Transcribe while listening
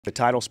The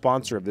title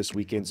sponsor of this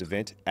weekend's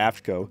event,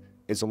 AFTCO,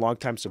 is a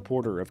longtime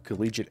supporter of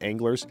collegiate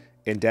anglers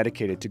and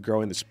dedicated to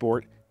growing the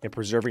sport and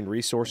preserving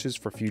resources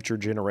for future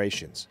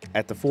generations.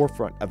 At the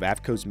forefront of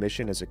AFTCO's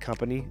mission as a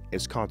company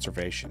is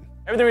conservation.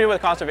 Everything we do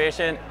with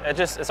conservation,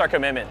 it's our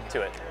commitment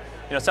to it.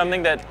 You know,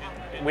 something that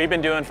we've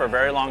been doing for a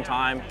very long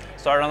time.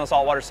 Started on the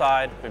saltwater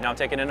side, we've now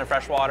taken it into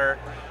freshwater.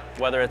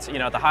 Whether it's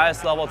at the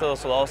highest level to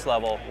the lowest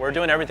level, we're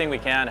doing everything we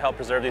can to help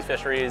preserve these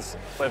fisheries.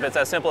 But if it's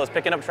as simple as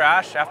picking up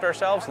trash after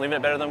ourselves, leaving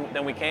it better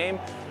than we came,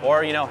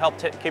 or help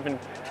keeping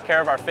care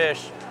of our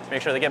fish,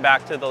 make sure they get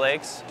back to the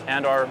lakes,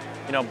 and or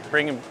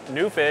bringing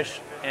new fish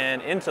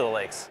into the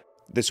lakes.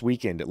 This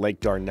weekend at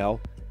Lake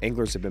Darnell,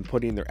 anglers have been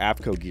putting their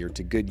AFTCO gear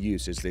to good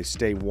use as they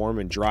stay warm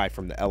and dry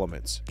from the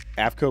elements.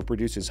 AFTCO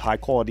produces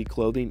high-quality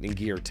clothing and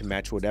gear to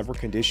match whatever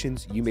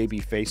conditions you may be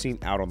facing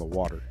out on the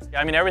water.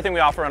 Yeah, everything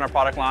we offer on our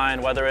product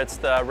line, whether it's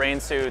the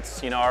rain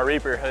suits, our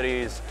Reaper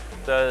hoodies,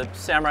 the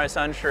Samurai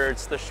Sun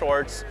shirts, the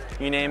shorts,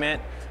 you name it.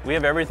 We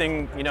have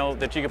everything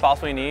that you could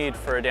possibly need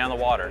for a day on the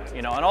water,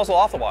 and also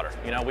off the water.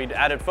 We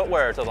added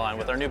footwear to the line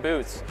with our new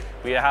boots.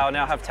 We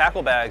now have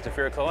tackle bags if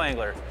you're a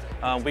co-angler.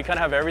 We kind of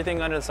have everything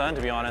under the sun,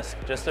 to be honest,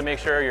 just to make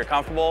sure you're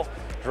comfortable,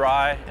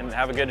 dry, and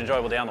have a good,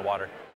 enjoyable day on the water.